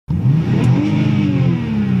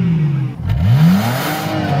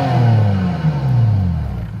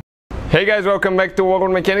Hey guys, welcome back to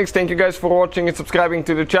World Mechanics. Thank you guys for watching and subscribing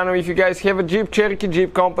to the channel. If you guys have a Jeep Cherokee,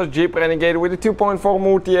 Jeep Compass, Jeep Renegade with a 2.4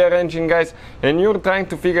 multi-air engine, guys, and you're trying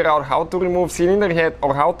to figure out how to remove cylinder head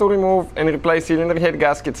or how to remove and replace cylinder head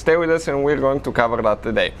gasket, stay with us and we're going to cover that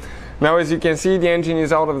today. Now, as you can see, the engine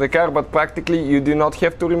is out of the car, but practically you do not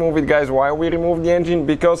have to remove it, guys. Why we remove the engine?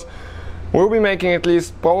 Because we'll be making at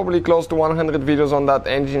least probably close to 100 videos on that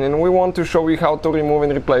engine, and we want to show you how to remove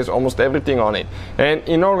and replace almost everything on it. And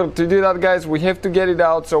in order to do that, guys, we have to get it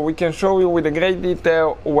out so we can show you with a great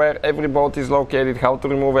detail where every bolt is located, how to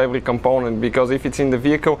remove every component, because if it's in the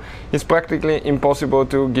vehicle, it's practically impossible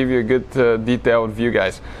to give you a good detailed view,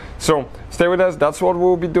 guys. So stay with us. That's what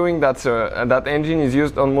we'll be doing. That engine is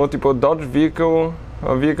used on multiple Dodge vehicles,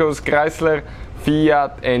 Chrysler,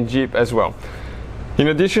 Fiat and Jeep as well. In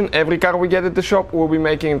addition, every car we get at the shop, we'll be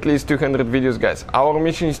making at least 200 videos, guys. Our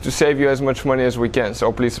mission is to save you as much money as we can,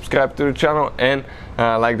 so please subscribe to the channel and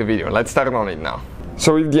like the video. Let's start on it now.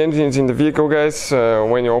 So if the engine is in the vehicle, guys,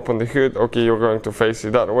 when you open the hood, okay, you're going to face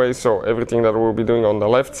it that way, so everything that we'll be doing on the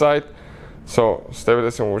left side. So stay with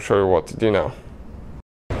us and we'll show you what to do now.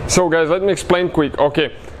 So guys, let me explain quick.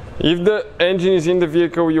 Okay, if the engine is in the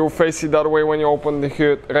vehicle, you'll face it that way when you open the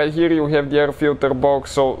hood. Right here you have the air filter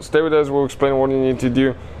box, so stay with us, we'll explain what you need to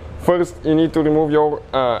do. First, you need to remove your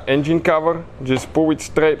engine cover. Just pull it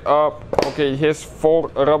straight up. Okay, it has 4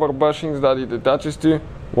 rubber bushings that it attaches to.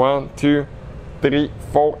 1, 2, 3,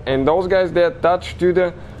 4, and those guys, they attach to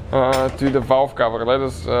the valve cover. Let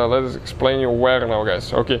us explain you where now,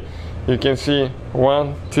 guys. Okay, you can see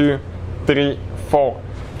 1, 2, 3, 4.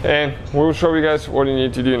 And we'll show you guys what you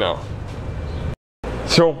need to do now.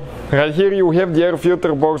 So right here you have the air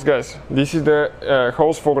filter box, guys. This is the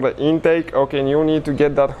hose for the intake. Okay, and you need to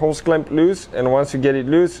get that hose clamp loose, and once you get it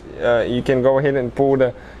loose, you can go ahead and pull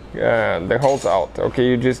the hose out. Okay,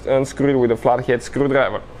 you just unscrew it with a flathead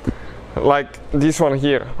screwdriver like this one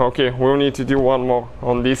here. Okay, we'll need to do one more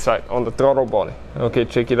on this side, on the throttle body. Okay,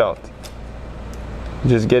 check it out.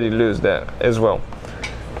 Just get it loose there as well.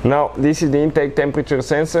 Now, this is the intake temperature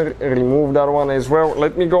sensor. Remove that one as well.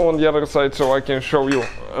 Let me go on the other side so I can show you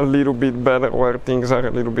a little bit better where things are a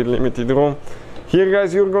little bit limited room. Here,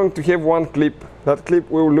 guys, you're going to have one clip. That clip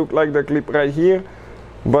will look like the clip right here,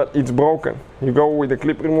 but it's broken. You go with the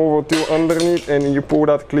clip removal tool underneath and you pull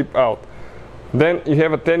that clip out. Then you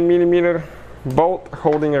have a 10mm bolt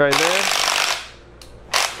holding right there.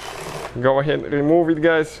 Go ahead, remove it,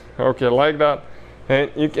 guys. Okay, like that.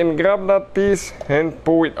 And you can grab that piece and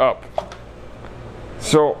pull it up.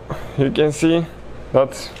 So you can see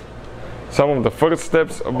that's some of the first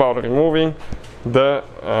steps about removing the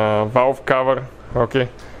valve cover. Okay,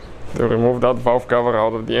 to remove that valve cover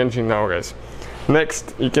out of the engine now, guys.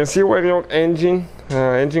 Next, you can see where your engine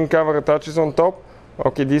cover attaches on top.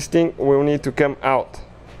 Okay, this thing will need to come out.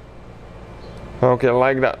 Okay,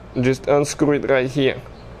 like that. Just unscrew it right here.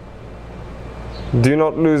 Do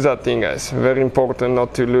not lose that thing, guys. Very important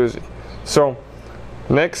not to lose it. So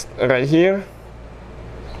next, right here,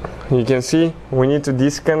 you can see we need to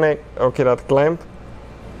disconnect, okay, that clamp.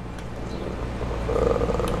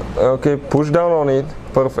 Okay, push down on it.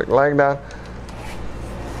 Perfect, like that.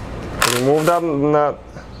 Remove that nut,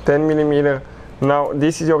 10mm. Now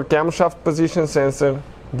this is your camshaft position sensor.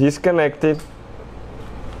 Disconnect it.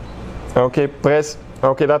 Okay, press.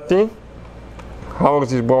 Okay, that thing,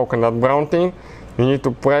 ours is broken, that brown thing. You need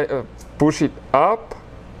to push it up,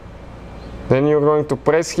 then you're going to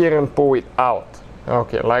press here and pull it out.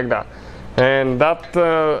 Okay, like that. And that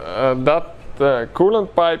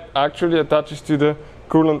coolant pipe actually attaches to the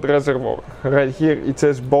coolant reservoir. Right here it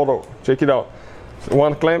says bottle. Check it out. So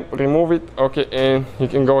one clamp, remove it. Okay, and you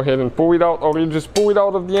can go ahead and pull it out, or you just pull it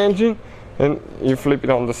out of the engine and you flip it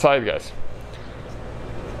on the side, guys.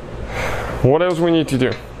 What else we need to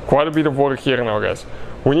do? Quite a bit of work here now, guys.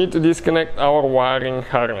 We need to disconnect our wiring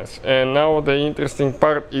harness, and now the interesting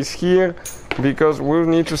part is here, because we'll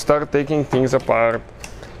need to start taking things apart.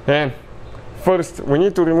 And first we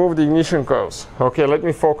need to remove the ignition coils. Okay, let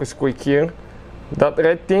me focus quick here. That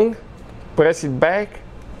red thing, press it back,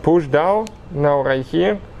 push down, now right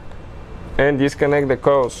here, and disconnect the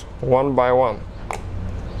coils one by one.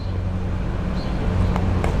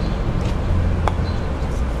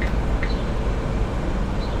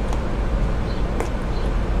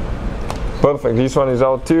 Perfect, this one is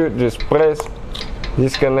out too. Just press,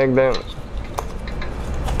 disconnect them.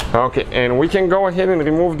 Okay, and we can go ahead and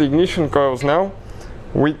remove the ignition coils now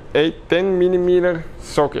with a 10mm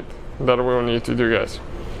socket that we'll need to do, guys.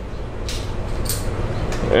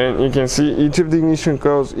 And you can see each of the ignition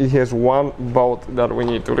coils, it has one bolt that we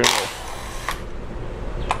need to remove.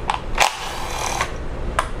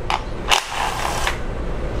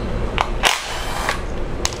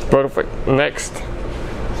 Perfect. Next,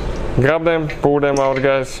 grab them, pull them out,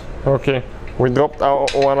 guys. Okay, we dropped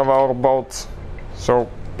one of our bolts,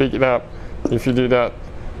 so pick it up. If you do that,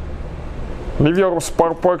 leave your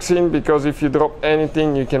spark plugs in, because if you drop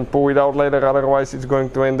anything you can pull it out later, otherwise it's going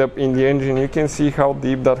to end up in the engine. You can see how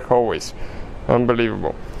deep that hole is.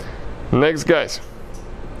 Unbelievable. Next, guys,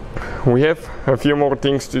 we have a few more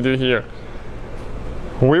things to do here.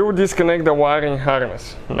 We will disconnect the wiring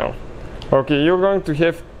harness now. Okay, you're going to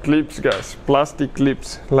have clips, guys, plastic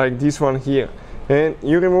clips like this one here, and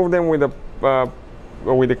you remove them with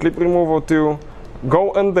a clip remover tool.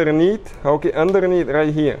 Go underneath, okay, underneath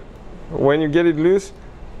right here. When you get it loose,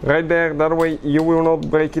 right there, that way you will not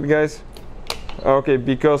break it, guys. Okay,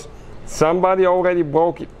 because somebody already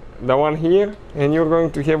broke it, the one here, and you're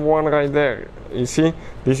going to have one right there. You see,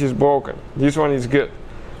 this is broken, this one is good.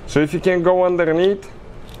 So if you can go underneath,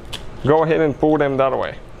 go ahead and pull them that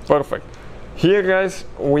way. Perfect. Here, guys,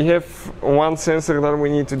 we have one sensor that we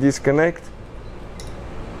need to disconnect.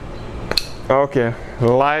 Okay,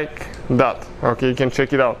 like that. Okay, you can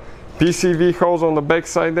check it out. PCV hose on the back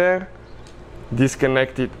side there,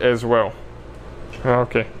 disconnect it as well.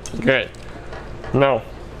 Okay, great. Now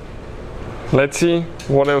let's see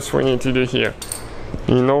what else we need to do here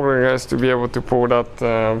in order, guys, to be able to pull that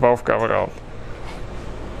valve cover out.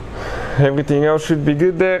 Everything else should be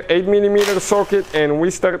good there. 8mm socket, and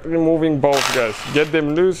we start removing bolts, guys. Get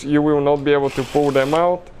them loose, you will not be able to pull them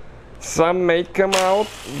out. Some may come out,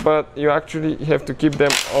 but you actually have to keep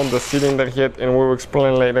them on the cylinder head, and we'll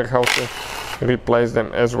explain later how to replace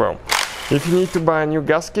them as well. If you need to buy a new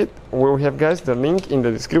gasket, we'll have, guys, the link in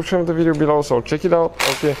the description of the video below, so check it out.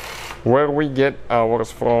 Okay, where we get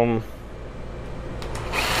ours from.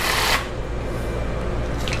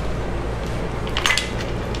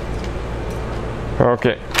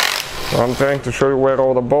 Okay, I'm trying to show you where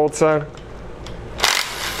all the bolts are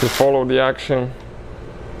to follow the action.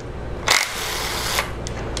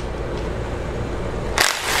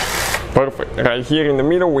 Perfect. Right here in the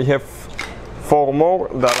middle we have 4 more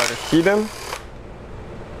that are hidden.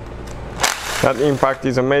 That impact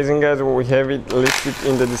is amazing, guys. We have it listed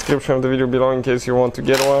in the description of the video below in case you want to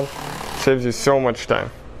get one. Saves you so much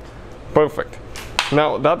time. Perfect.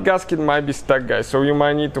 Now that gasket might be stuck, guys, so you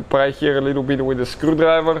might need to pry here a little bit with a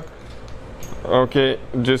screwdriver. Okay,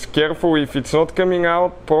 just careful. If it's not coming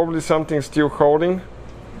out, probably something's still holding.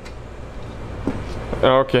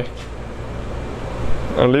 Okay,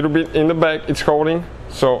 a little bit in the back it's holding,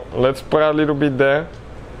 so let's pry a little bit there.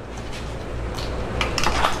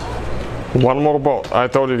 One more bolt. I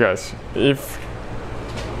told you, guys, if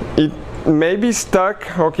it may be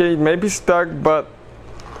stuck, okay, it may be stuck, but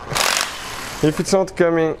if it's not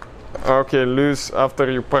coming, okay, loose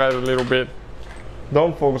after you pry it a little bit.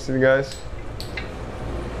 Don't force it, guys.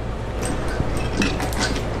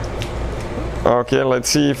 Okay, let's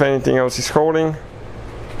see if anything else is holding.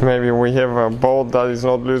 Maybe we have a bolt that is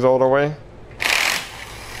not loose all the way.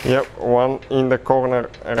 Yep, one in the corner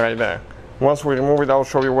right there. Once we remove it, I'll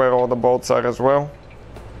show you where all the bolts are as well.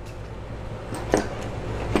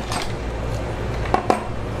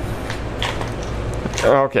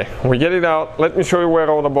 Okay, we get it out. Let me show you where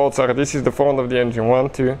all the bolts are. This is the front of the engine. 1,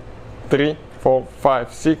 2, 3, 4,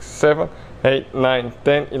 5, 6, 7, 8, 9,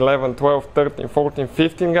 10, 11, 12, 13, 14,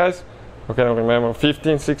 15, guys. Okay, now remember,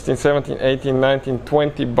 15, 16, 17, 18, 19,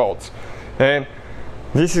 20 bolts. And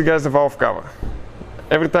this is, guys, the valve cover.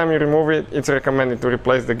 Every time you remove it, it's recommended to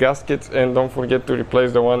replace the gaskets, and don't forget to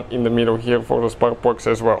replace the one in the middle here for the spark plugs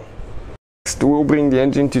as well. Next, we'll bring the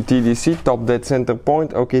engine to TDC, top dead center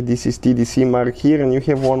point. Okay, this is TDC mark here, and you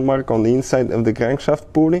have one mark on the inside of the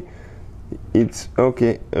crankshaft pulley. It's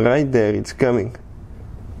okay, right there, it's coming.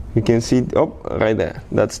 You can see it, oh, right there.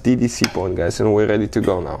 That's TDC point, guys, and we're ready to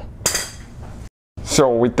go now. So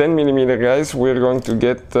with 10mm, guys, we're going to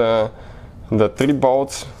get the 3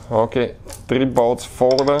 bolts. Okay, 3 bolts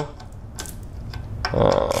for the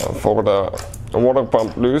water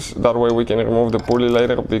pump loose. That way we can remove the pulley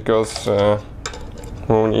later, because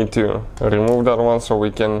we'll need to remove that one so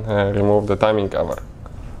we can remove the timing cover.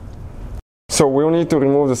 So we'll need to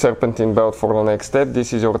remove the serpentine belt for the next step.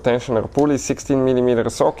 This is your tensioner pulley, 16mm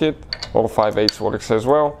socket, or 5/8 works as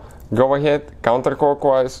well. Go ahead,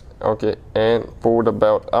 counterclockwise, okay, and pull the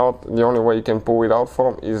belt out. The only way you can pull it out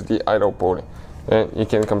from is the idle pulley, and you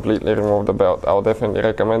can completely remove the belt. I'll definitely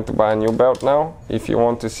recommend to buy a new belt now. If you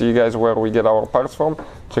want to see, guys, where we get our parts from,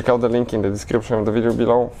 check out the link in the description of the video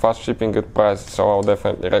below. Fast shipping, good price, so I'll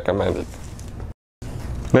definitely recommend it.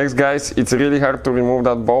 Next, guys, it's really hard to remove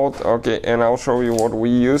that bolt, okay, and I'll show you what we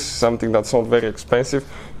use, something that's not very expensive.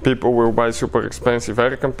 People will buy super expensive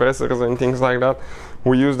air compressors and things like that.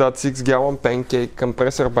 we use that 6-gallon pancake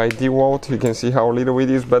compressor by DeWalt. You can see how little it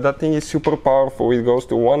is, but that thing is super powerful. It goes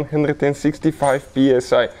to 165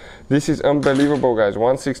 psi. This is unbelievable, guys.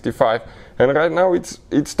 165, and right now it's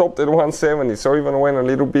stopped at 170, so even went a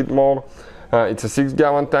little bit more. It's a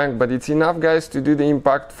 6-gallon tank, but it's enough, guys, to do the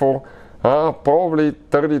impact for probably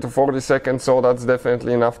 30 to 40 seconds, so that's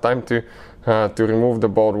definitely enough time to remove the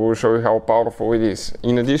bolt. We'll show you how powerful it is.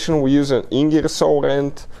 In addition, we use an Ingersoll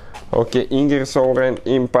Rand. Okay, Ingersoll Rand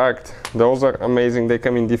impact. Those are amazing. They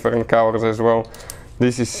come in different colors as well.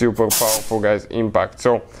 This is super powerful, guys. Impact.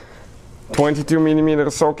 So 22mm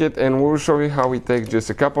socket, and we'll show you how it takes just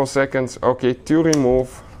a couple seconds, okay, to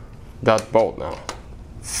remove that bolt now.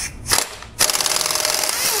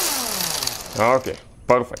 Okay,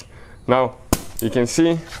 perfect. Now you can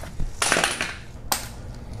see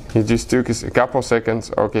it just took us a couple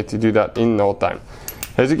seconds, okay, to do that in no time.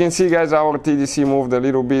 As you can see, guys, our TDC moved a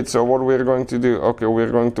little bit, so what we're going to do, okay,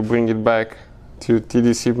 we're going to bring it back to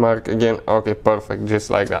TDC mark again. Okay, perfect, just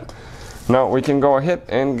like that. Now we can go ahead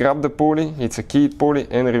and grab the pulley. It's a keyed pulley,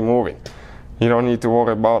 and remove it. You don't need to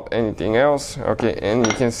worry about anything else. Okay, and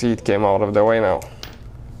you can see it came out of the way now.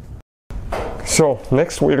 So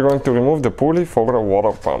next we're going to remove the pulley for the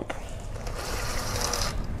water pump.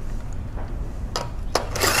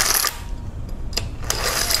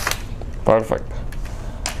 Perfect.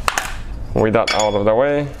 With that out of the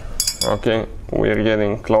way, okay, we're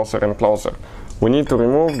getting closer and closer. We need to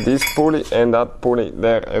remove this pulley and that pulley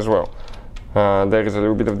there as well. There is a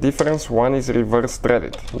little bit of difference. One is reverse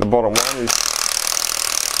threaded. The bottom one is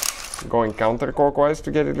going counterclockwise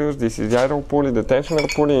to get it loose. This is the idle pulley. The tensioner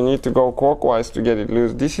pulley, you need to go clockwise to get it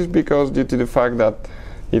loose. This is because due to the fact that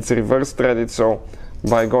it's reverse threaded, so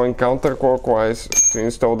by going counterclockwise to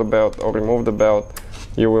install the belt or remove the belt,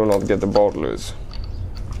 you will not get the bolt loose.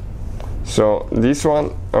 So this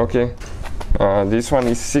one, okay, this one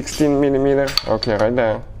is 16mm, okay, right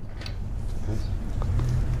there.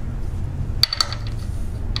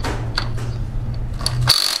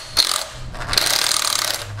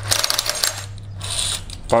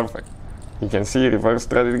 Perfect. You can see reverse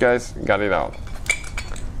threaded, guys, got it out.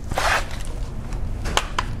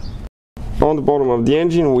 On the bottom of the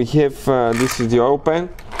engine we have, this is the oil pan.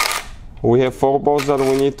 We have 4 bolts that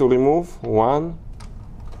we need to remove. 1.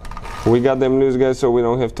 We got them loose, guys, so we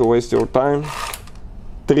don't have to waste your time.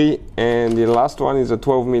 3, and the last one is a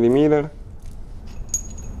 12mm.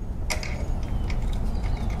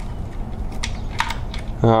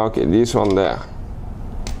 Okay, this one there.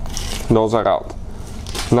 Those are out.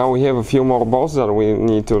 Now we have a few more bolts that we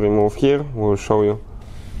need to remove here. We'll show you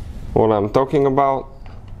what I'm talking about.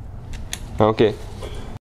 Okay.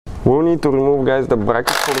 We'll need to remove, guys, the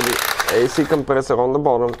bracket for the AC compressor on the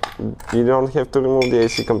bottom. You don't have to remove the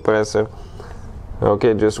AC compressor.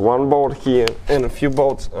 Okay, just one bolt here and a few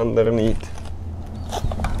bolts underneath.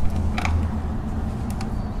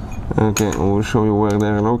 Okay, we'll show you where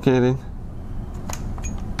they're located.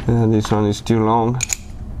 This one is too long.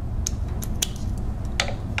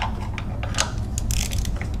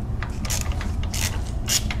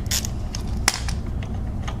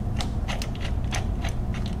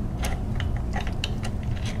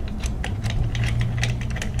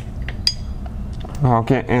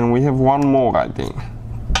 Okay, and we have one more, I think.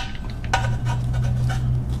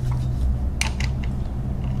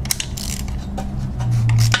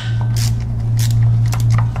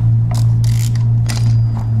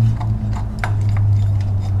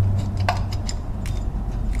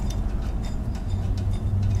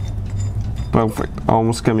 Perfect,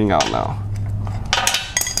 almost coming out now.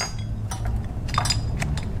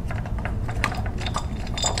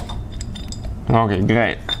 Okay,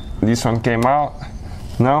 great. This one came out.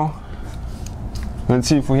 Now, let's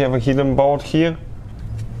see if we have a hidden bolt here.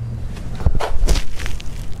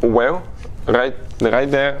 Well, right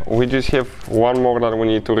there, we just have one more that we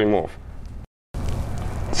need to remove.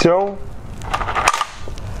 So,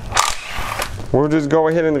 we'll just go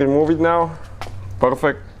ahead and remove it now.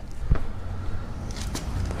 Perfect.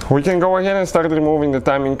 We can go ahead and start removing the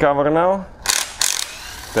timing cover now.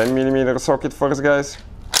 10mm socket first, guys.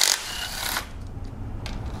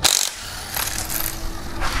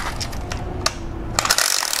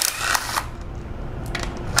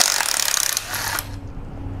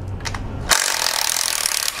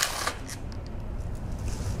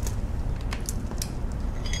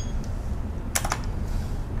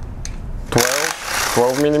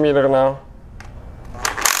 Twelve millimeter now.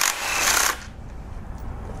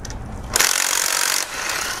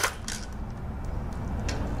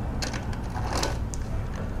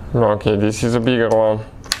 Okay, this is a bigger one.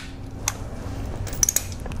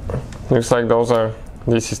 Looks like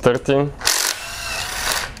this is 13.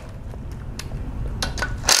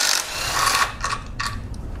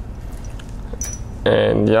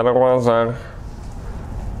 and the other ones are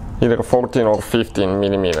either 14 or 15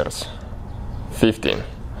 millimeters. 15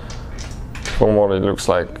 from what it looks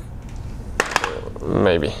like,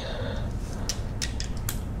 maybe.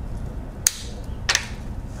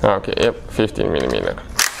 Okay, yep, 15 millimeter.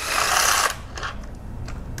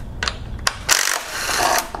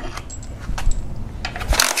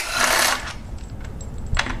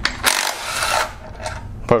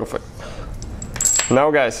 Perfect. Now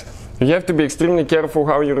guys, you have to be extremely careful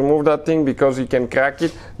how you remove that thing because you can crack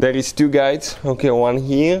it. There is two guides, okay, one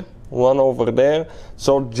here, one over there.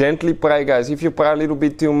 So gently pry guys, if you pry a little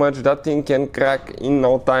bit too much, that thing can crack in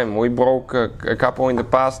no time. We broke a couple in the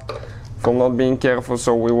past from not being careful,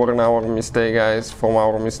 so we learned our mistake guys, from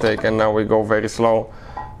our mistake, and now we go very slow.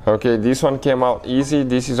 Okay, this one came out easy.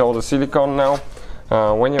 This is all the silicone now.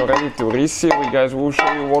 When you're ready to reseal it guys, we'll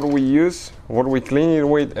show you what we use, what we clean it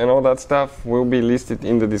with, and all that stuff will be listed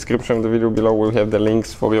in the description of the video below. We'll have the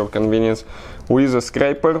links for your convenience. We use a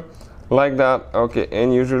scraper like that, okay,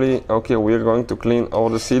 and usually, okay, we're going to clean all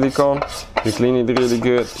the silicone. You clean it really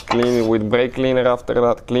good, clean it with brake cleaner after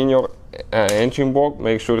that, clean your engine block,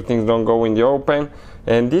 make sure things don't go in the open.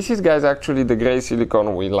 And this is guys actually the gray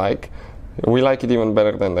silicone we like. We like it even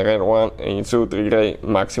better than the red one, and it's ultra gray,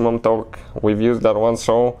 maximum torque. We've used that one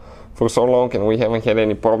for so long and we haven't had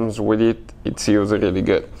any problems with it. It seals really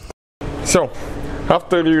good. So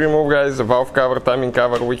after you remove guys the valve cover, timing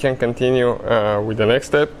cover, we can continue with the next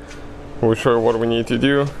step. We'll show you what we need to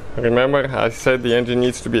do. Remember, I said the engine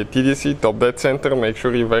needs to be a TDC, top dead center. Make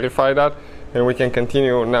sure you verify that, and we can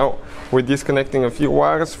continue now with disconnecting a few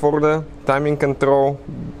wires for the timing control.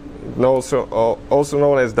 Also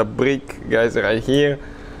known as the brick guys, right here.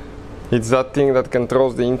 It's that thing that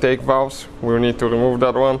controls the intake valves. We'll need to remove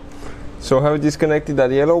that one. So how you disconnected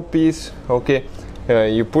that yellow piece, okay,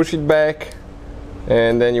 you push it back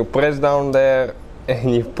and then you press down there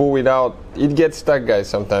and you pull it out. It gets stuck guys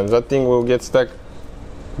sometimes. That thing will get stuck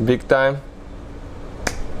big time.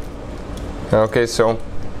 Okay, so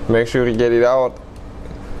make sure you get it out.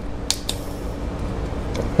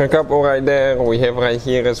 A couple right there, we have right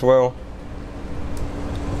here as well.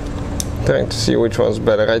 Trying to see which one's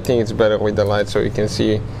better. I think it's better with the light so you can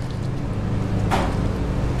see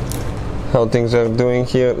how things are doing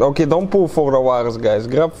here. Okay, don't pull for the wires guys,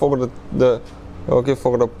 grab for the okay,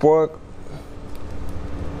 for the plug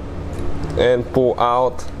and pull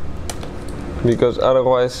out, because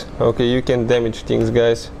otherwise, okay, you can damage things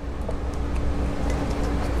guys.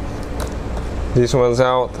 This one's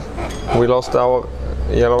out. We lost our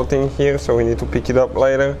yellow thing here, so we need to pick it up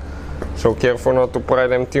later. So careful not to pry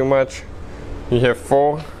them too much. You have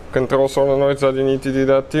 4 control solenoids that you need to do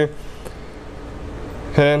that too.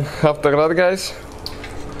 And after that guys,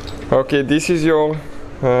 okay, this is your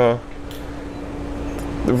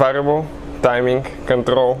variable timing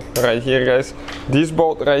control right here guys. This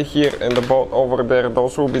bolt right here and the bolt over there,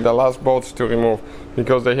 those will be the last bolts to remove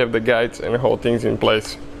because they have the guides and the whole things in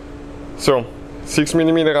place. So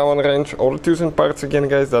 6mm Allen wrench, all the tools and parts again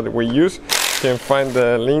guys that we use. You can find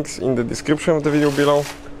the links in the description of the video below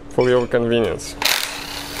for your convenience.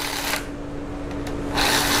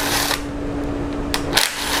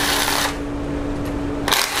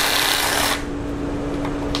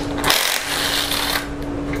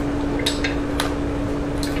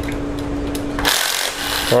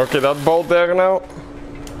 Okay, that bolt there now.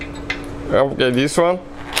 Okay, this one.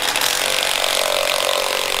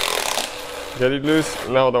 Get it loose.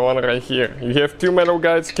 Now the one right here. You have 2 metal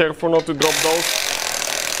guides, careful not to drop those.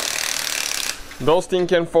 Those things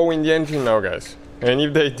can fall in the engine now guys. And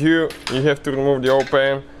if they do, you have to remove the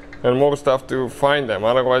open and more stuff to find them,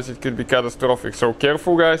 otherwise it could be catastrophic. So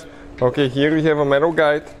careful guys. Okay, here we have a metal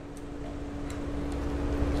guide.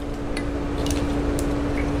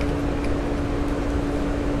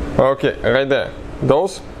 Okay, right there.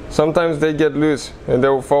 Those, sometimes they get loose and they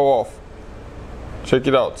will fall off. Check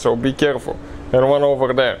it out, so be careful. And one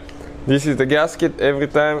over there. This is the gasket. Every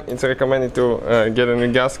time it's recommended to get a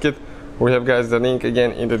new gasket. We have guys the link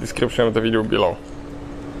again in the description of the video below.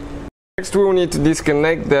 Next we will need to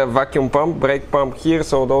disconnect the vacuum pump, brake pump here,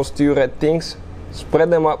 so those 2 red things.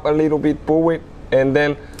 Spread them up a little bit, pull it, and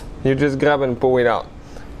then you just grab and pull it out.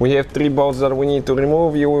 We have 3 bolts that we need to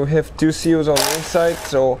remove. You will have 2 seals on the inside,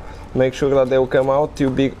 so make sure that they will come out, a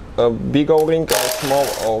big O-ring or a small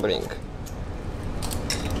O-ring.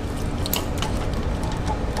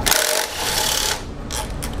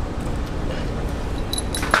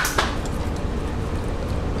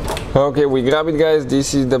 Okay, we grab it guys.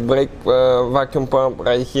 This is the brake vacuum pump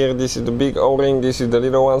right here. This is the big O-ring, this is the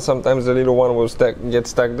little one. Sometimes the little one will get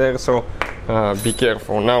stuck there, so be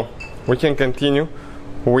careful. Now we can continue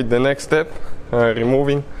with the next step.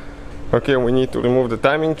 removing. Okay, we need to remove the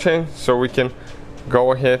timing chain, so we can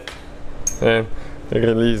go ahead and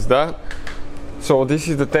release that. So this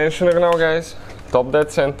is the tensioner now, guys. Top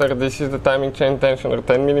dead center. This is the timing chain tensioner,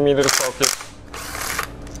 10mm socket.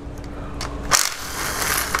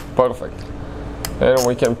 Perfect. And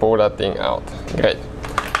we can pull that thing out. Great.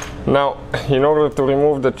 Now, in order to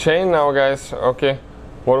remove the chain now, guys, okay,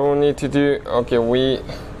 what we need to do, okay, we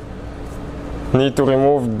need to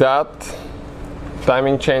remove that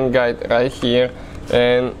timing chain guide right here,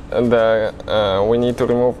 and we need to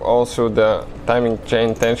remove also the timing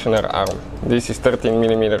chain tensioner arm. This is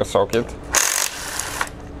 13mm socket.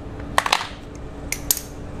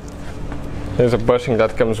 There's a bushing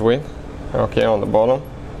that comes with, okay, on the bottom.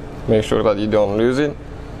 Make sure that you don't lose it.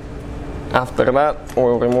 After that,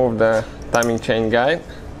 we'll remove the timing chain guide,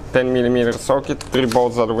 10mm socket, 3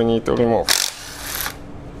 bolts that we need to remove.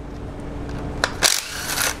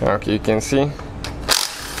 Okay, you can see.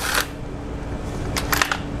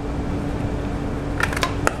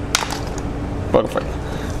 Perfect.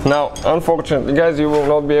 Now, unfortunately, guys, you will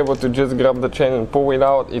not be able to just grab the chain and pull it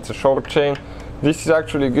out. It's a short chain. This is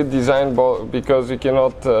actually a good design because you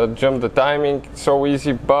cannot jump the timing so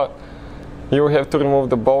easy, but you have to remove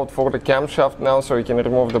the bolt for the camshaft now, so you can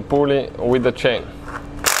remove the pulley with the chain.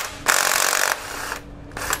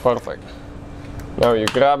 Perfect. Now you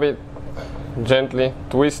grab it, gently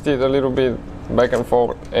twist it a little bit back and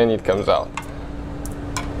forth, and it comes out.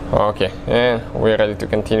 Okay, and we're ready to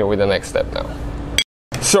continue with the next step now.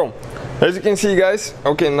 So, as you can see, guys,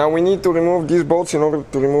 okay, now we need to remove these bolts in order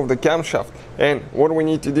to remove the camshaft. And what we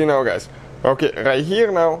need to do now, guys, okay, right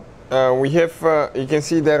here now, we have, you can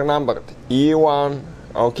see they're numbered, E1,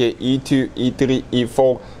 okay, E2, E3,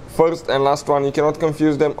 E4, first and last one, you cannot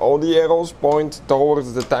confuse them, all the arrows point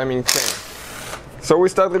towards the timing chain. So we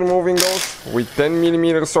start removing those with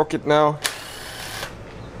 10mm socket now.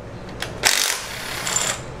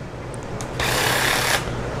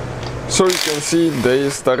 So you can see they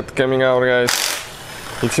start coming out, guys.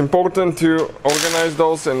 It's important to organize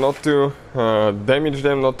those and not to damage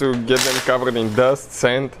them, not to get them covered in dust,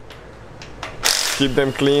 sand. Keep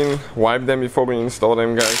them clean, wipe them before you install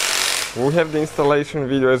them, guys. We have the installation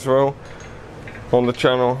video as well on the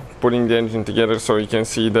channel, putting the engine together, so you can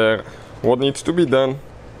see there what needs to be done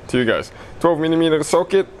to you guys. 12mm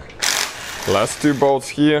socket, last 2 bolts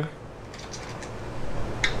here.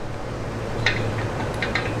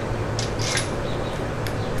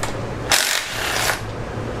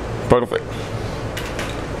 Perfect.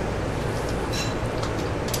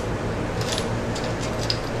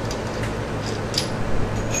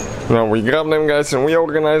 Now we grab them, guys, and we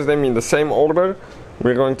organize them in the same order.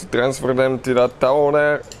 We're going to transfer them to that towel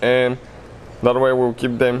there, and that way we'll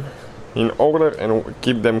keep them in order and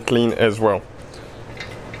keep them clean as well.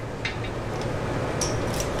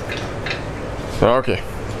 Okay,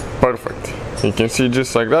 perfect. You can see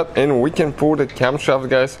just like that, and we can pull the camshaft,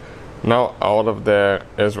 guys, now out of there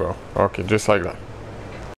as well. Okay, just like that.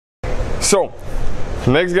 So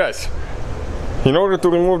next, guys, in order to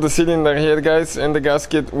remove the cylinder head, guys, and the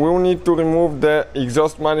gasket, we'll need to remove the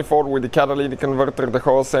exhaust manifold with the catalytic converter, the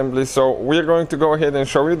whole assembly. So we're going to go ahead and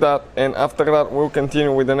show you that, and after that we'll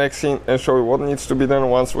continue with the next scene and show you what needs to be done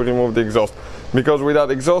once we remove the exhaust, because without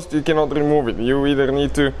exhaust you cannot remove it. You either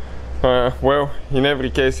need to well, in every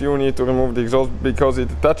case you need to remove the exhaust because it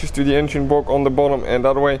attaches to the engine block on the bottom, and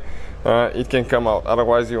that way it can come out,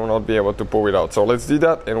 otherwise you will not be able to pull it out. So let's do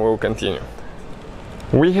that and we'll continue.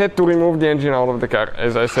 We had to remove the engine out of the car,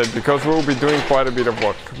 as I said, because we'll be doing quite a bit of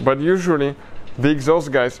work. But usually the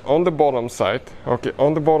exhaust, guys, on the bottom side, okay,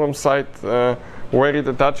 on the bottom side where it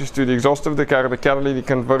attaches to the exhaust of the car, the catalytic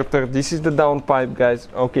converter, this is the downpipe, guys,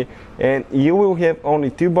 okay, and you will have only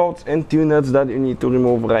 2 bolts and 2 nuts that you need to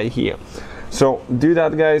remove right here. So do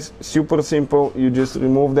that, guys, super simple. You just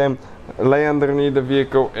remove them, lay underneath the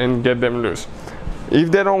vehicle and get them loose.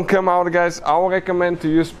 If they don't come out, guys, I would recommend to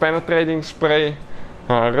use penetrating spray,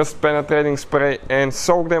 rust penetrating spray, and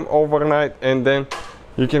soak them overnight, and then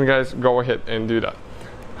you can, guys, go ahead and do that.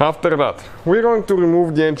 After that, we're going to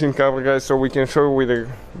remove the engine cover, guys, so we can show you with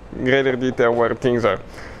a greater detail where things are.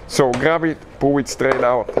 So grab it, pull it straight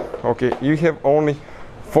out. Okay, you have only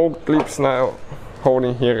 4 clips now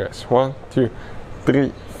holding here, guys. 1, 2,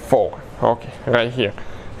 3, 4. Okay, right here.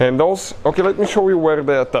 And those, okay, let me show you where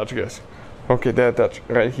they attach, guys. Okay, they attach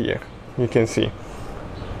right here. You can see.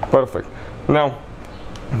 Perfect. Now,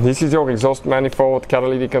 this is your exhaust manifold,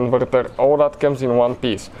 catalytic converter, all that comes in one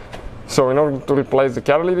piece. So in order to replace the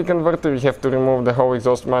catalytic converter, you have to remove the whole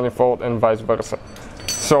exhaust manifold and vice versa.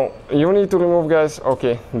 So you need to remove, guys,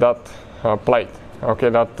 okay, that plate, okay,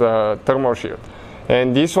 that thermal shield.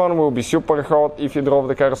 and this one will be super hot if you drove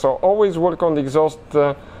the car. So always work on the exhaust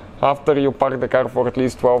after you park the car for at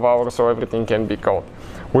least 12 hours so everything can be cold.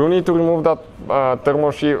 We'll need to remove that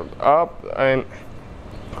thermal shield up, and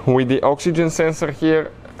with the oxygen sensor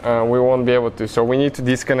here we won't be able to, so we need to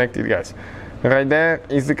disconnect it, guys. Right there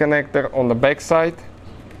is the connector on the back side.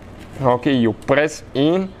 Okay, you press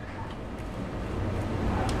in,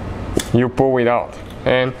 you pull it out.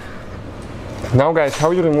 And now, guys,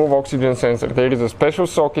 how you remove oxygen sensor? There is a special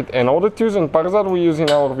socket, and all the tools and parts that we use in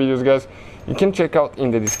our videos, guys, you can check out in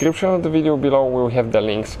the description of the video below. We'll have the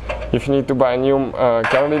links. If you need to buy a new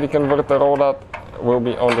catalytic converter, all that will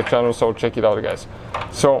be on the channel, so check it out, guys.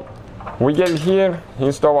 So we get here,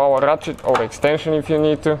 install our ratchet or extension if you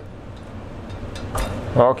need to.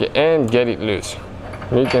 Okay, and get it loose.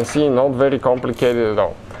 You can see, not very complicated at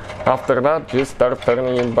all. After that, just start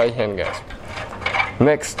turning it by hand, guys.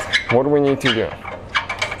 Next, what we need to do?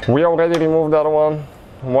 We already removed that one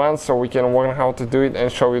once, so we can learn how to do it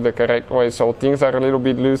and show you the correct way. So things are a little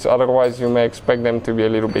bit loose, otherwise you may expect them to be a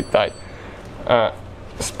little bit tight.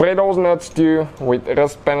 Spray those nuts too with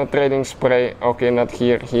rust penetrating spray. Okay, not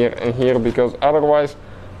here, here and here, because otherwise,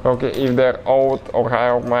 okay, if they're old or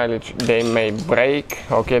high mileage, they may break.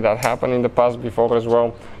 Okay, that happened in the past before as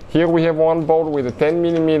well. Here we have one bolt with a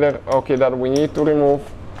 10mm, okay, that we need to remove.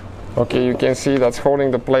 Okay, you can see that's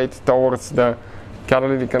holding the plate towards the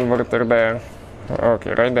catalytic converter there.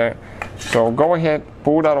 Okay, right there. So go ahead,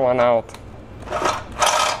 pull that one out.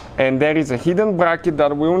 And there is a hidden bracket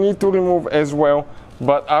that we'll need to remove as well,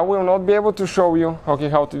 but I will not be able to show you, okay,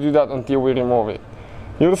 how to do that until we remove it.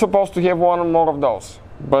 You're supposed to have one more of those,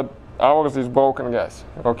 but ours is broken, guys.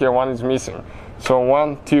 Okay, one is missing. So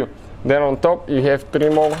 1, 2. Then on top you have 3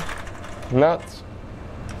 more nuts.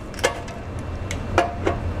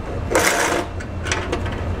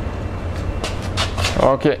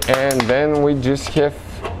 Okay, and then we just have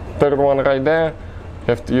third one right there. You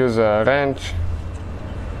have to use a wrench,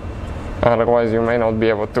 otherwise you may not be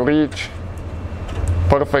able to reach.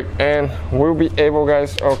 Perfect, and we'll be able,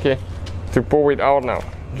 guys, okay, to pull it out now.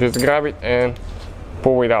 Just grab it and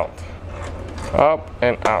pull it out, up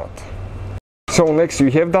and out. So next you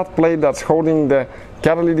have that plate that's holding the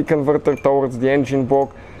catalytic converter towards the engine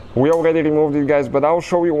block. We already removed it, guys, but I'll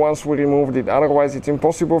show you once we removed it. Otherwise it's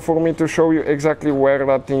impossible for me to show you exactly where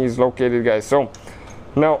that thing is located, guys. So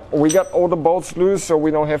now we got all the bolts loose, so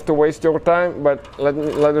we don't have to waste your time, but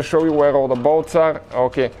let us show you where all the bolts are.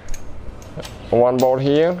 Okay, one bolt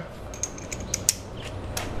here,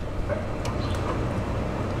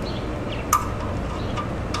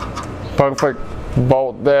 perfect,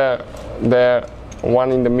 bolt there,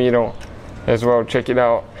 one in the middle as well. Check it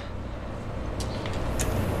out.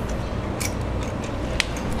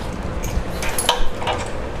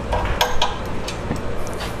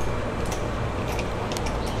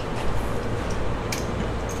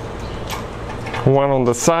 One on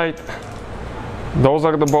the side. Those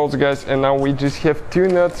are the bolts, guys, and now we just have 2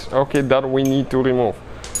 nuts, okay, that we need to remove.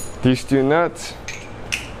 These 2 nuts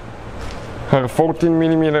are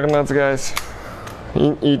 14mm nuts, guys,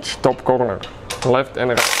 in each top corner, left and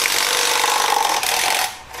right.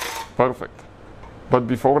 Perfect. But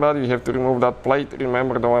before that you have to remove that plate,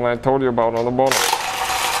 remember the one I told you about on the bottom.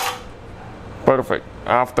 Perfect.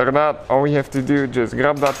 After that, all we have to do is just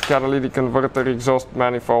grab that catalytic converter exhaust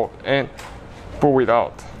manifold and pull it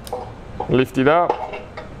out. Lift it up,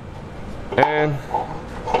 and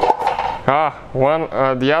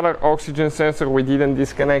the other oxygen sensor we didn't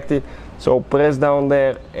disconnect it, so press down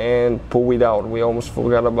there and pull it out. We almost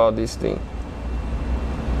forgot about this thing.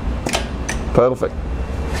 Perfect.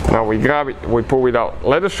 Now we grab it, we pull it out.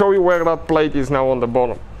 Let us show you where that plate is now on the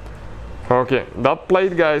bottom. Okay, that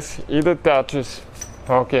plate, guys, it attaches,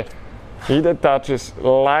 okay, it attaches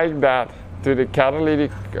like that to the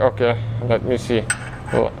catalytic, okay, let me see.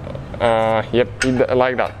 Yep,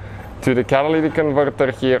 like that, to the catalytic converter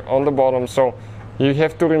here on the bottom. So you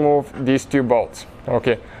have to remove these 2 bolts.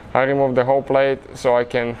 Okay, I removed the whole plate so I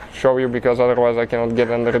can show you, because otherwise I cannot get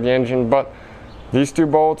under the engine. But these 2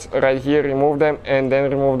 bolts right here, remove them, and then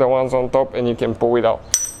remove the ones on top, and you can pull it out.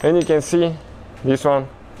 And you can see this one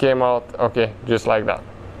came out, okay, just like that.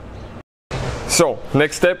 So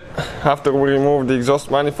next step, after we remove the exhaust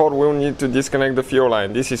manifold, we'll need to disconnect the fuel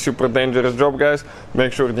line. This is super dangerous job, guys.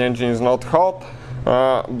 Make sure the engine is not hot,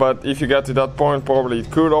 but if you get to that point, probably it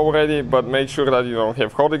could already, but make sure that you don't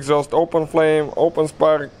have hot exhaust, open flame, open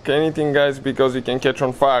spark, anything, guys, because you can catch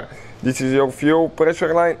on fire. This is your fuel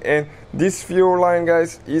pressure line, and this fuel line,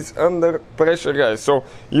 guys, is under pressure, guys, so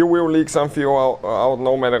you will leak some fuel out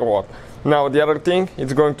no matter what. Now the other thing,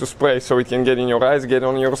 it's going to spray, so it can get in your eyes, get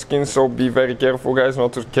on your skin, so be very careful guys,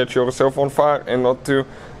 not to catch yourself on fire and not to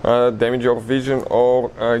damage your vision or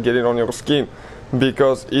get it on your skin,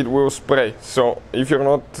 because it will spray. So if you're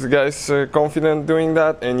not guys confident doing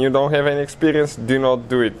that and you don't have any experience, do not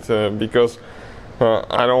do it, because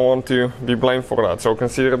I don't want to be blamed for that. So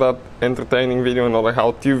consider that entertaining video and not a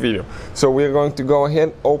how-to video. So we're going to go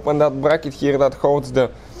ahead, open that bracket here that holds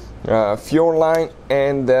the fuel line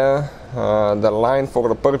and the line for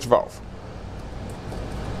the purge valve.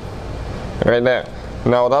 Right there.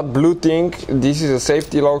 Now that blue thing, this is a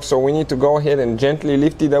safety lock, so we need to go ahead and gently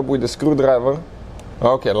lift it up with a screwdriver.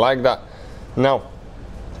 Okay, like that. Now,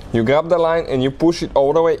 you grab the line and you push it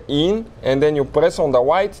all the way in, and then you press on the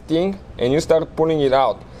white thing and you start pulling it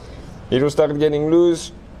out. It will start getting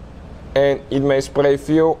loose and it may spray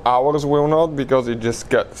fuel. Ours will not, because it just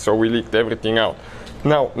cut, so we leaked everything out.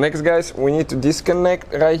 Now, next guys, we need to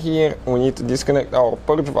disconnect right here. We need to disconnect our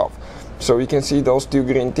purge valve. So you can see those two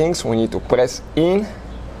green things. We need to press in.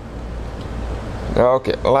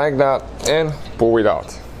 Okay, like that, and pull it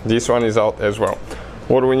out. This one is out as well.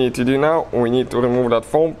 What we need to do now, we need to remove that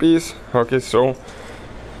foam piece, okay, so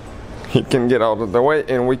it can get out of the way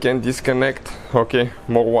and we can disconnect, okay,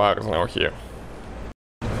 more wires now here.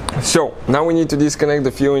 So now we need to disconnect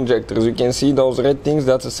the fuel injectors. You can see those red things,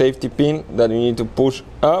 that's a safety pin that you need to push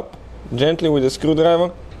up gently with a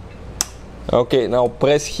screwdriver. Okay, now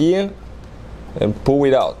press here and pull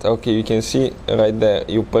it out. Okay, you can see right there,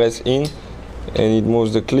 you press in and it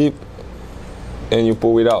moves the clip and you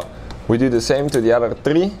pull it out. We do the same to the other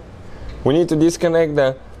three. We need to disconnect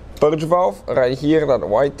the purge valve right here, that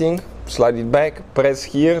white thing. Slide it back, press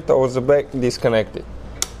here towards the back, disconnect it.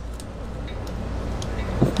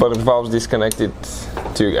 Purge valve's disconnected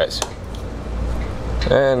too guys.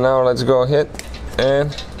 And now let's go ahead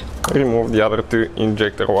and remove the other two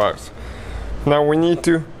injector wires. Now we need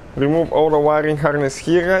to remove all the wiring harness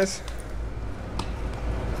here guys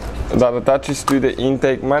that attaches to the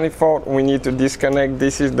intake manifold. We need to disconnect.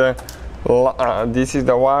 This is the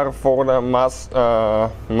wire for the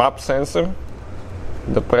map sensor,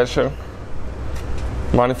 the pressure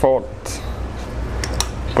manifold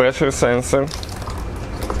pressure sensor.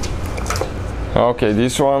 Okay,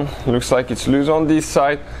 this one looks like it's loose on this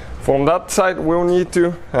side. From that side we'll need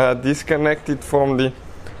to disconnect it from the...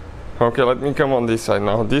 Okay, let me come on this side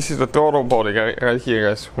now. This is the throttle body right here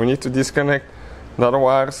guys. We need to disconnect that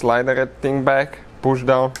wire, slide the red thing back, push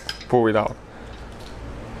down, pull it out.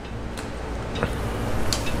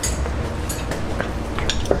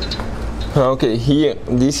 Okay, here,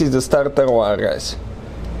 this is the starter wire guys.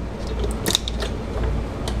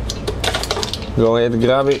 Go ahead,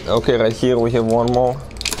 grab it. Okay, right here we have one more.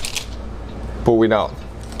 Pull it out.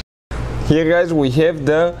 Here guys we have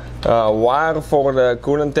the wire for the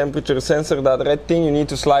coolant temperature sensor, that red thing. You need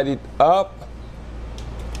to slide it up.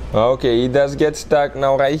 Okay, it does get stuck.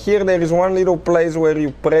 Now right here there is one little place where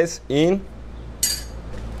you press in.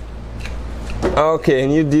 Okay,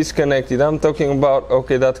 and you disconnect it. I'm talking about,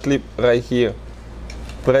 okay, that clip right here.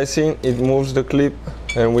 Press in, it moves the clip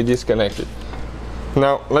and we disconnect it.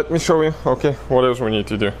 Now let me show you, okay, what else we need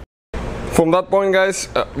to do. From that point guys,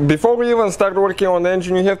 before we even start working on the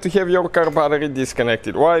engine, you have to have your car battery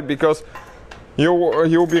disconnected. Why? Because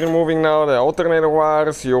you'll be removing now the alternator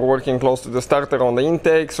wires. You're working close to the starter on the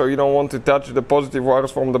intake, so you don't want to touch the positive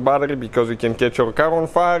wires from the battery, because you can catch your car on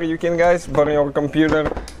fire. You can guys burn your computer,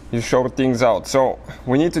 you short things out. So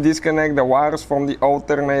we need to disconnect the wires from the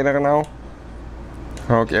alternator now.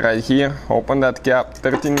 Okay, right here, open that cap,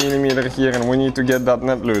 13mm here, and we need to get that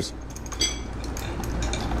nut loose.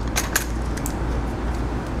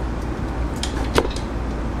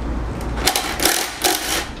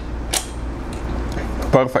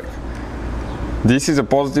 Perfect. This is a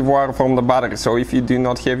positive wire from the battery, so if you do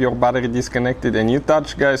not have your battery disconnected and you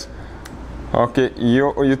touch guys, okay,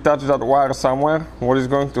 you touch that wire somewhere, what is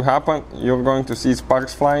going to happen? You're going to see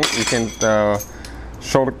sparks flying. You can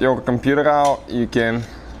short your computer out, you can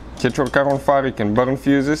catch your car on fire, you can burn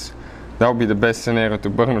fuses. That would be the best scenario, to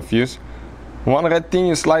burn a fuse. One red thing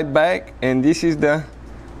you slide back, and this is the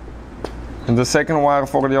second wire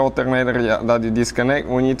for the alternator that you disconnect.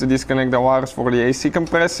 We need to disconnect the wires for the AC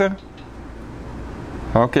compressor.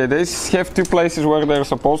 Okay, these have two places where they're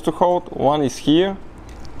supposed to hold. One is here,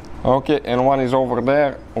 okay, and one is over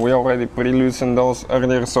there. We already pre-loosened those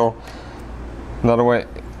earlier, so that way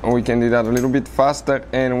we can do that a little bit faster.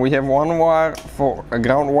 And we have one wire, for a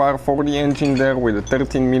ground wire for the engine there, with a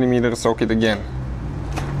 13mm socket again.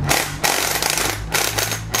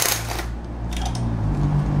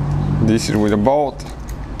 This is with a bolt.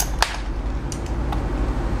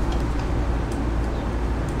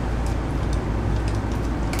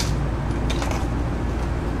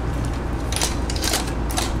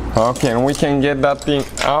 Okay, and we can get that thing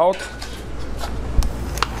out.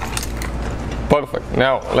 Perfect.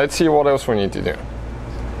 Now let's see what else we need to do.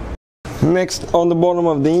 Next, on the bottom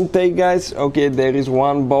of the intake, guys, okay, there is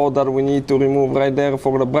one bolt that we need to remove right there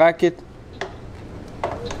for the bracket.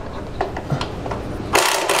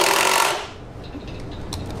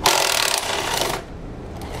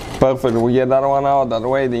 Perfect, we get that one out, that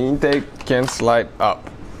way the intake can slide up.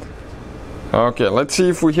 Okay, let's see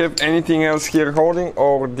if we have anything else here holding,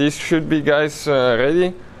 or this should be, guys,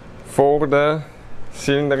 ready for the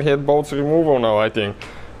cylinder head bolts removal now. I think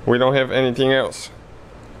we don't have anything else.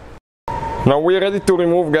 Now we're ready to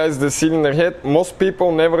remove, guys, the cylinder head. Most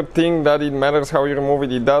people never think that it matters how you remove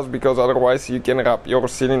it. It does, because otherwise you can wrap your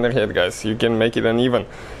cylinder head, guys. You can make it uneven.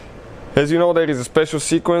 As you know, there is a special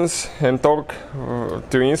sequence and torque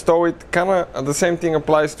to install it. Kinda the same thing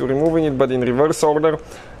applies to removing it, but in reverse order.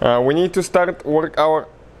 We need to work our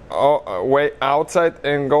way outside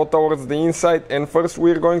and go towards the inside. And first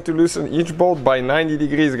we're going to loosen each bolt by 90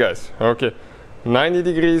 degrees, guys. Okay, 90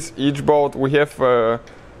 degrees each bolt. We have a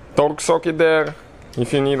torque socket there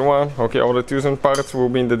if you need one. Okay, all the tools and parts will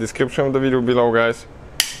be in the description of the video below, guys.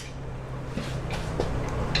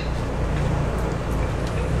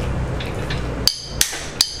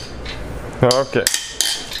 Okay,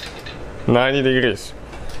 90 degrees.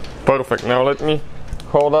 Perfect. Now let me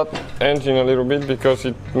hold that engine a little bit because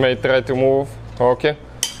it may try to move. Okay,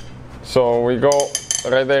 so we go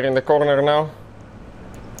right there in the corner now.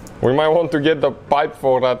 We might want to get the pipe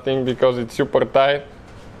for that thing because it's super tight.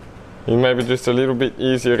 It may be just a little bit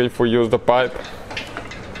easier if we use the pipe.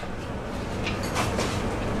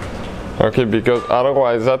 Okay, because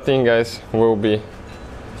otherwise that thing, guys, will be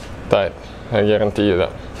tight. I guarantee you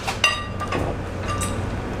that.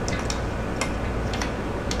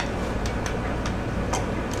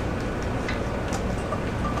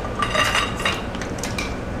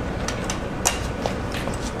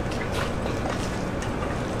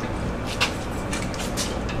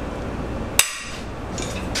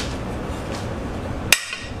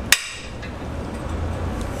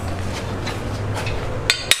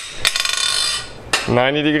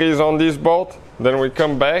 $90 on this bolt, then we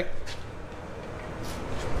come back.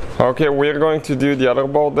 Okay, we're going to do the other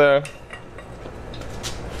bolt there.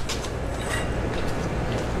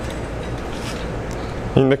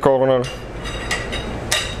 In the corner.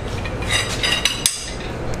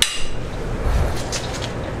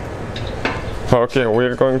 Okay,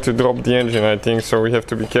 we're going to drop the engine, I think, so we have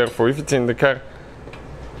to be careful. If it's in the car,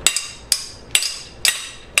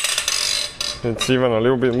 it's even a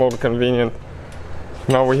little bit more convenient.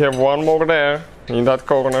 Now we have one more there, in that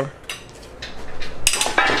corner.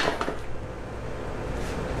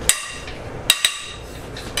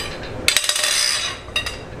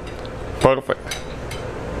 Perfect.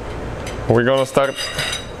 We're gonna start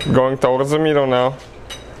going towards the middle now.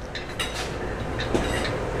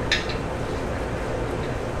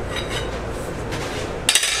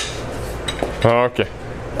 Okay,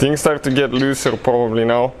 things start to get looser probably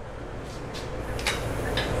now.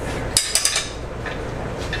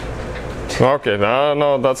 Okay,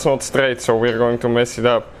 no, that's not straight, so we're going to mess it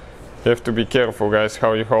up. You have to be careful, guys,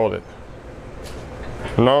 how you hold it.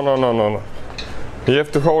 No. You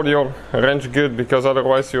have to hold your wrench good, because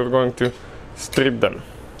otherwise you're going to strip them.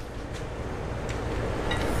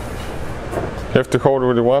 You have to hold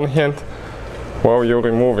with one hand while you're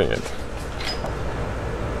removing it.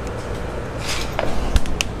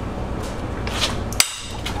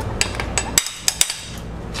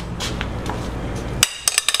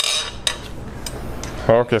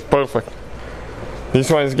 Okay, perfect. This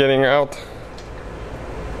one is getting out.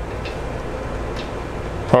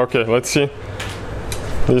 Okay, let's see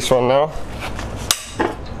this one now.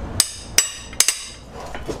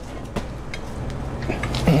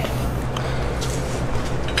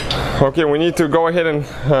 Okay, we need to go ahead and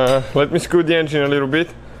let me scoot the engine a little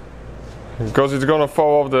bit, because it's gonna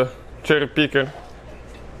fall off the cherry picker.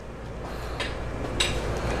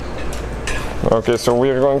 Okay, so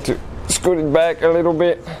we're going to scoot it back a little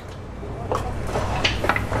bit.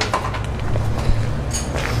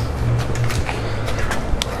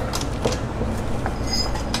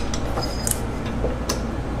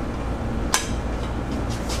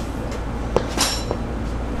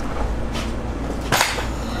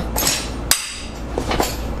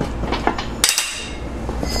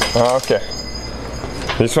 Okay,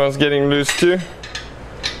 this one's getting loose too.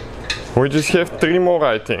 We just have 3 more,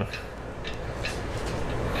 I think.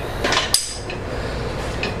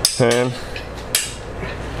 And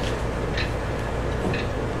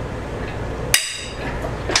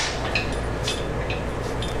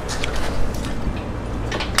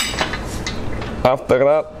after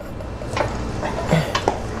that,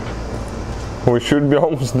 We should be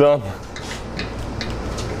almost done.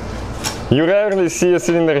 You rarely see a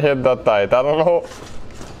cylinder head that tight. I don't know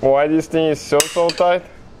why this thing is so tight.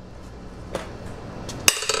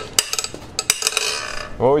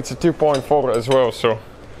 Oh, it's a 2.4 as well, so.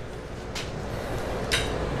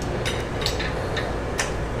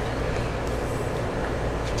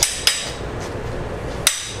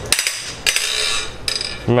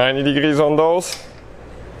 $90 degrees on those.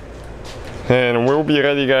 And we'll be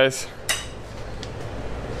ready, guys.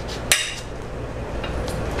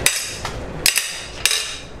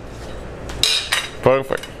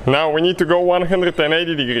 Perfect. Now we need to go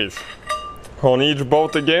 180 degrees on each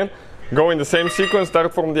bolt again. Go in the same sequence,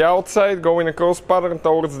 start from the outside, go in a cross pattern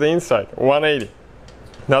towards the inside. 180.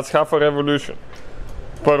 That's half a revolution.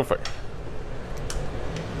 Perfect.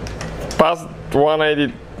 Past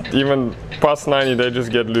 180, even past 90, they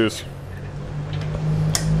just get loose.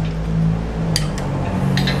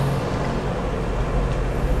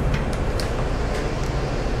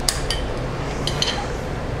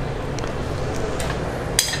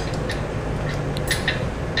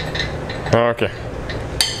 Okay.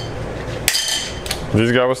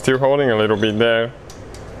 This guy was still holding a little bit there.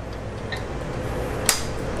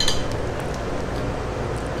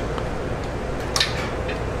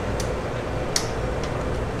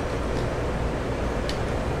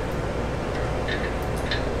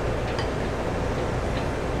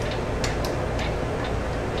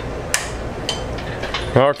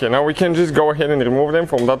 Okay, now we can just go ahead and remove them.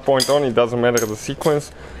 From that point on, it doesn't matter the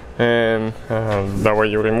sequence, and that way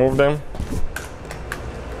you remove them.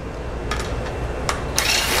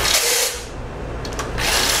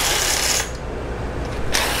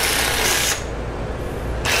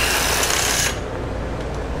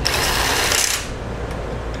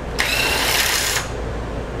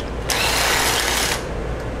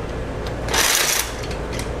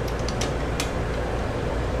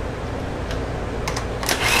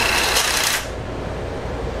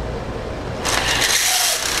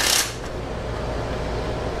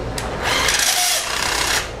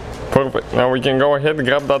 Perfect. Now we can go ahead,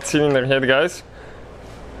 grab that cylinder head, guys.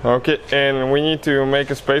 Okay, and we need to make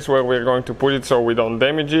a space where we're going to put it so we don't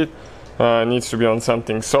damage it. It needs to be on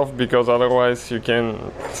something soft, because otherwise you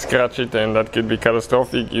can scratch it and that could be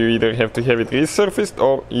catastrophic. You either have to have it resurfaced,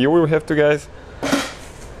 or you will have to, guys,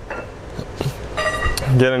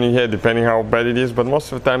 get a new head, depending how bad it is. But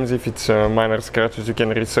most of the times, if it's minor scratches, you can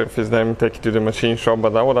resurface them, take it to the machine shop, but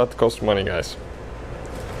that costs money, guys.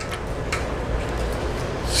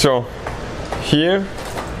 So here,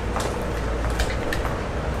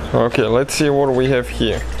 okay, let's see what we have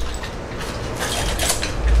here.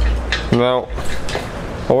 Now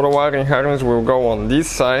all the wiring harness will go on this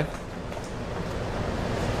side.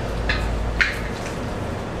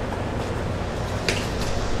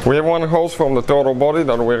 We have one hose from the throttle body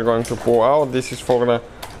that we're going to pull out. This is for the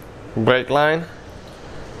brake line,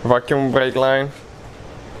 vacuum brake line.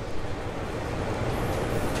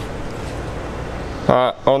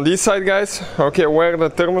 On this side, guys, okay, where the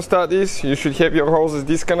thermostat is, you should have your hoses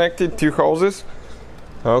disconnected, 2 hoses.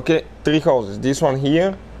 Okay, 3 hoses. This one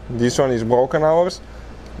here, this one is broken ours,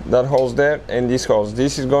 that hose there, and this hose.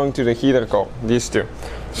 This is going to the heater core, these 2.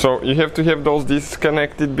 So you have to have those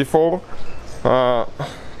disconnected before.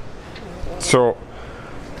 So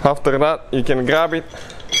after that, you can grab it,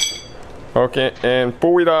 okay, and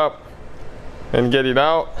pull it up and get it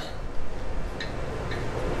out.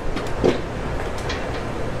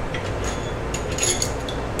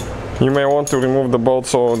 You may want to remove the bolts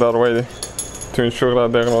so that way to ensure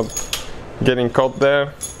that they're not getting caught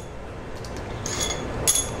there.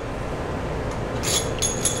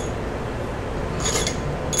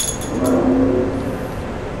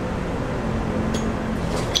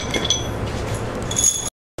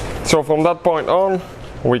 So from that point on,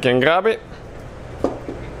 we can grab it.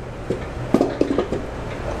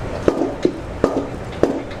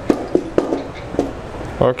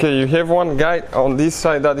 Okay, you have one guide on this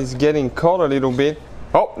side that is getting caught a little bit.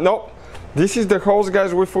 Oh, no, this is the hose,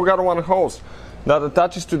 guys. We forgot one hose that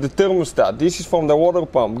attaches to the thermostat. This is from the water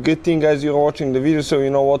pump. Good thing, guys, you're watching the video so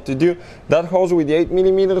you know what to do. That hose with the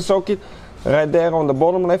 8mm socket right there on the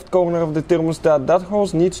bottom left corner of the thermostat, that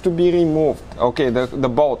hose needs to be removed. Okay, the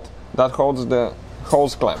bolt that holds the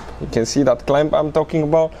hose clamp. You can see that clamp I'm talking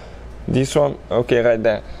about. This one, okay, right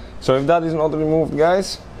there. So if that is not removed,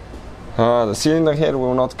 guys, the cylinder head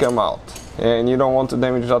will not come out, and you don't want to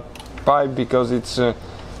damage that pipe because it's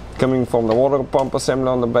coming from the water pump assembly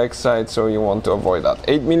on the back side, so you want to avoid that.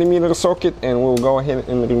 8mm socket, and we'll go ahead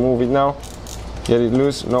and remove it now. Get it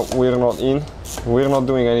loose. No, we're not in. We're not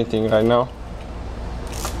doing anything right now.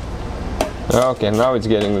 Okay, now it's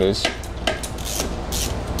getting loose.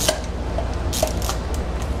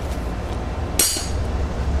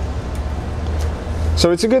 So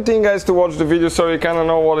it's a good thing, guys, to watch the video so you kind of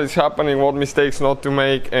know what is happening, what mistakes not to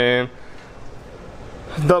make, and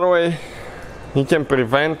that way you can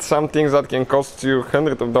prevent some things that can cost you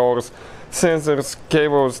hundreds of dollars. Sensors,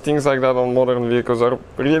 cables, things like that on modern vehicles are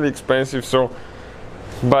really expensive, so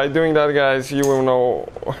by doing that, guys, you will know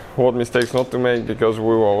what mistakes not to make, because we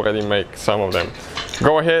will already make some of them.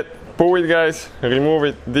 Go ahead, pull it, guys, remove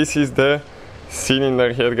it. This is the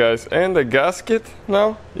cylinder head, guys, and the gasket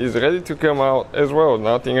now is ready to come out as well.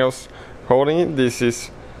 Nothing else holding it. This is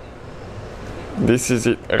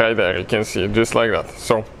it right there. You can see it just like that.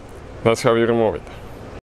 So that's how you remove it.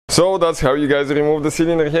 So that's how you guys remove the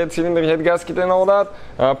cylinder head gasket and all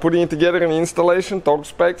that. Putting it together in installation, torque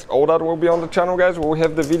specs, all that will be on the channel, guys. We'll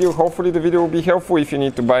have the video. Hopefully the video will be helpful if you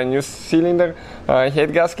need to buy a new cylinder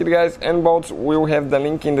head gasket, guys, and bolts. We'll have the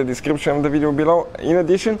link in the description of the video below. In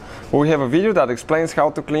addition, we have a video that explains how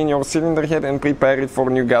to clean your cylinder head and prepare it for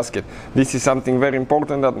a new gasket. This is something very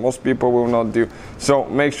important that most people will not do. So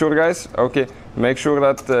make sure, guys, make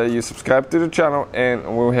sure that you subscribe to the channel,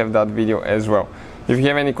 and we'll have that video as well. If you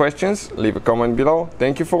have any questions, leave a comment below.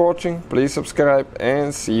 Thank you for watching, please subscribe,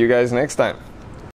 and see you guys next time.